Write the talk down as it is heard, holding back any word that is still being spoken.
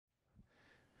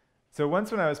So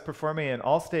once when I was performing in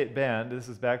all-state band, this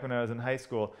is back when I was in high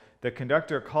school, the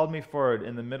conductor called me forward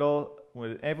in the middle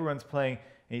when everyone's playing,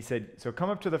 and he said, so come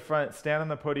up to the front, stand on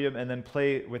the podium, and then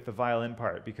play with the violin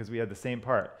part, because we had the same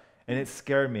part. And it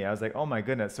scared me. I was like, oh my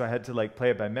goodness. So I had to like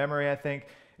play it by memory, I think.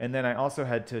 And then I also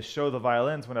had to show the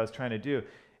violins what I was trying to do.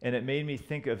 And it made me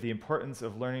think of the importance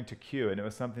of learning to cue. And it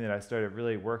was something that I started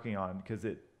really working on, because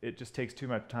it just takes too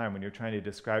much time when you're trying to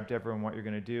describe to everyone what you're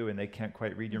going to do and they can't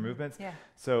quite read your movements. Yeah.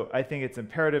 So I think it's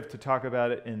imperative to talk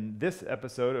about it in this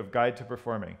episode of Guide to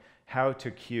Performing, how to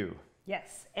cue.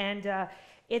 Yes, and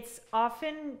it's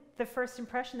often the first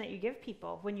impression that you give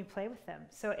people when you play with them.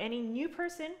 So any new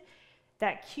person,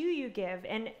 that cue you give,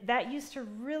 and that used to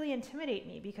really intimidate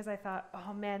me, because I thought,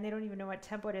 oh man, they don't even know what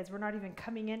tempo it is. We're not even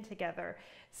coming in together.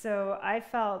 So I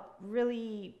felt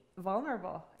really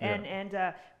vulnerable. Yeah.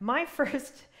 And my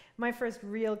first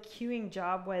real cueing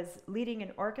job was leading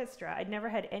an orchestra. I'd never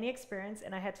had any experience,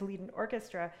 and I had to lead an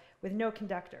orchestra with no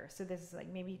conductor. So this is like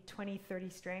maybe 20, 30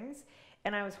 strings,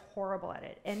 and I was horrible at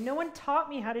it. And no one taught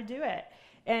me how to do it.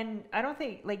 And I don't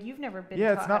think, like, you've never been taught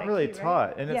Yeah, it's not really cue,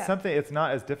 taught. right? And it's something, it's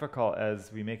not as difficult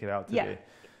as we make it out to be.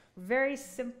 Very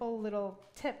simple little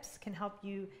tips can help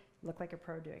you look like a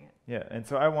pro doing it. Yeah, and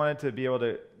so I wanted to be able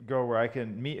to go where I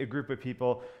can meet a group of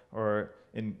people or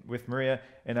with Maria,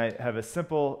 and I have a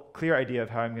simple, clear idea of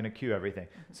how I'm going to cue everything.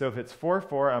 So if it's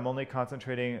 4/4, I'm only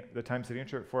concentrating, the time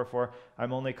signature at 4/4,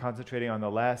 I'm only concentrating on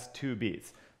the last 2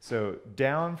 beats. So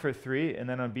down for 3, and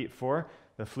then on beat 4,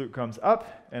 the flute comes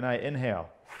up, and I inhale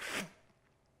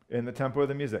in the tempo of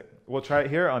the music. We'll try it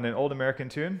here on an old American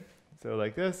tune. So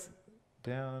like this,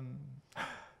 down.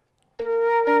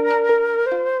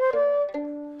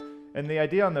 And the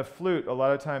idea on the flute, a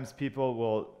lot of times people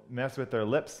will mess with their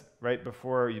lips right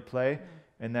before you play,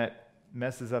 and that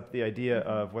messes up the idea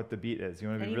of what the beat is. You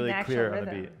want to be really clear on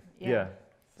the beat. Yeah.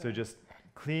 So just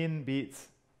clean beats,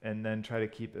 and then try to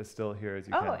keep as still here as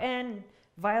you can. Oh, and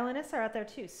violinists are out there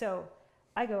too. So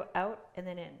I go out and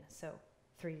then in. So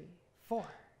 3, 4.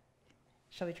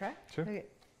 Shall we try? Sure. Okay.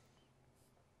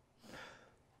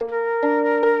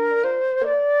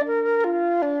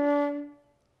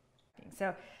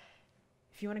 So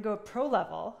if you want to go pro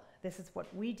level, this is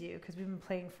what we do, because we've been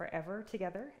playing forever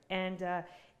together, and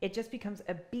it just becomes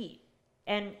a beat.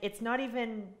 And it's not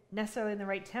even necessarily in the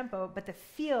right tempo, but the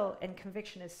feel and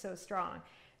conviction is so strong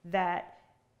that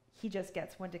he just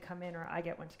gets when to come in, or I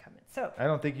get when to come in. So I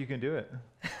don't think you can do it.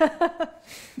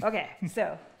 okay,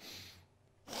 so.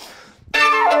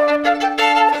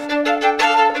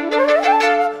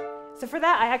 So for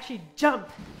that, I actually jump,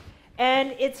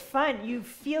 and it's fun. You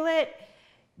feel it,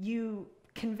 you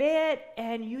convey it,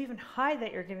 and you even hide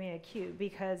that you're giving a cue,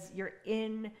 because you're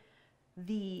in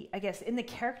the, I guess, in the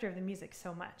character of the music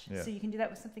so much. Yeah. So you can do that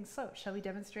with something slow. Shall we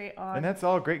demonstrate on? And that's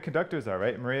all great conductors are,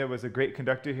 right? Maria was a great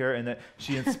conductor here, and that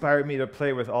she inspired me to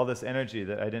play with all this energy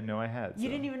that I didn't know I had. You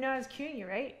didn't even know I was cueing you,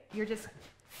 right? You're just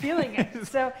feeling it.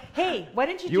 So, hey, why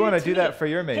don't you want to do that for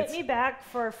your mates? Hit me back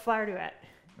for a flower duet.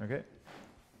 Okay.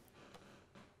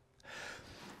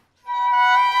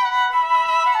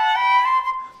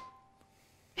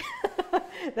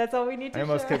 That's all we need to I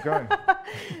almost kept going.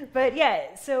 But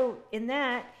yeah, so in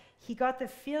that, he got the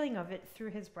feeling of it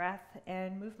through his breath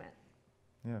and movement.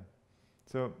 Yeah.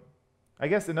 So I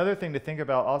guess another thing to think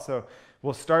about also,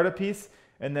 we'll start a piece,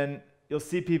 and then you'll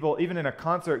see people, even in a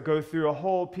concert, go through a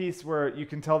whole piece where you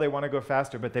can tell they want to go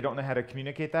faster, but they don't know how to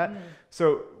communicate that.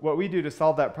 So what we do to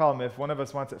solve that problem, if one of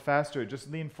us wants it faster,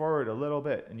 just lean forward a little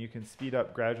bit, and you can speed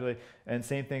up gradually. And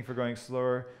same thing for going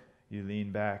slower. You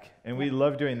lean back. And we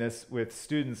love doing this with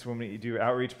students when we do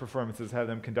outreach performances, have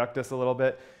them conduct us a little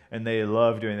bit, and they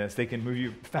love doing this. They can move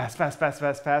you fast, fast, fast,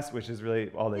 fast, fast, which is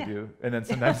really all they do. And then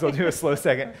sometimes they'll do a slow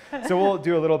second. So we'll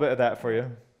do a little bit of that for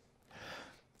you.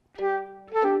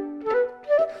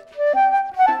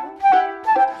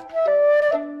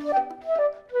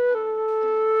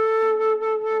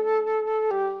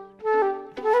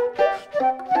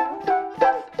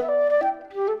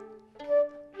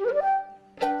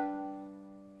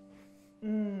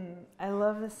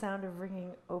 Sound of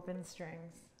ringing open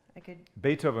strings. I could.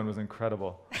 Beethoven was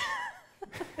incredible.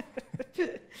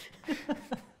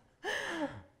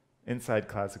 Inside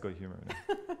classical humor.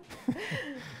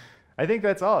 I think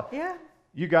that's all. Yeah.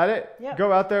 You got it? Yep.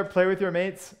 Go out there, play with your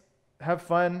mates, have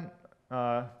fun,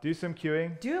 do some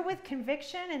cueing. Do it with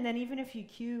conviction, and then even if you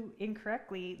cue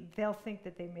incorrectly, they'll think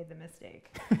that they made the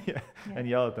mistake. And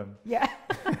yell at them. Yeah.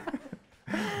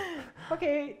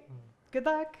 Okay. Good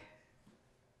luck.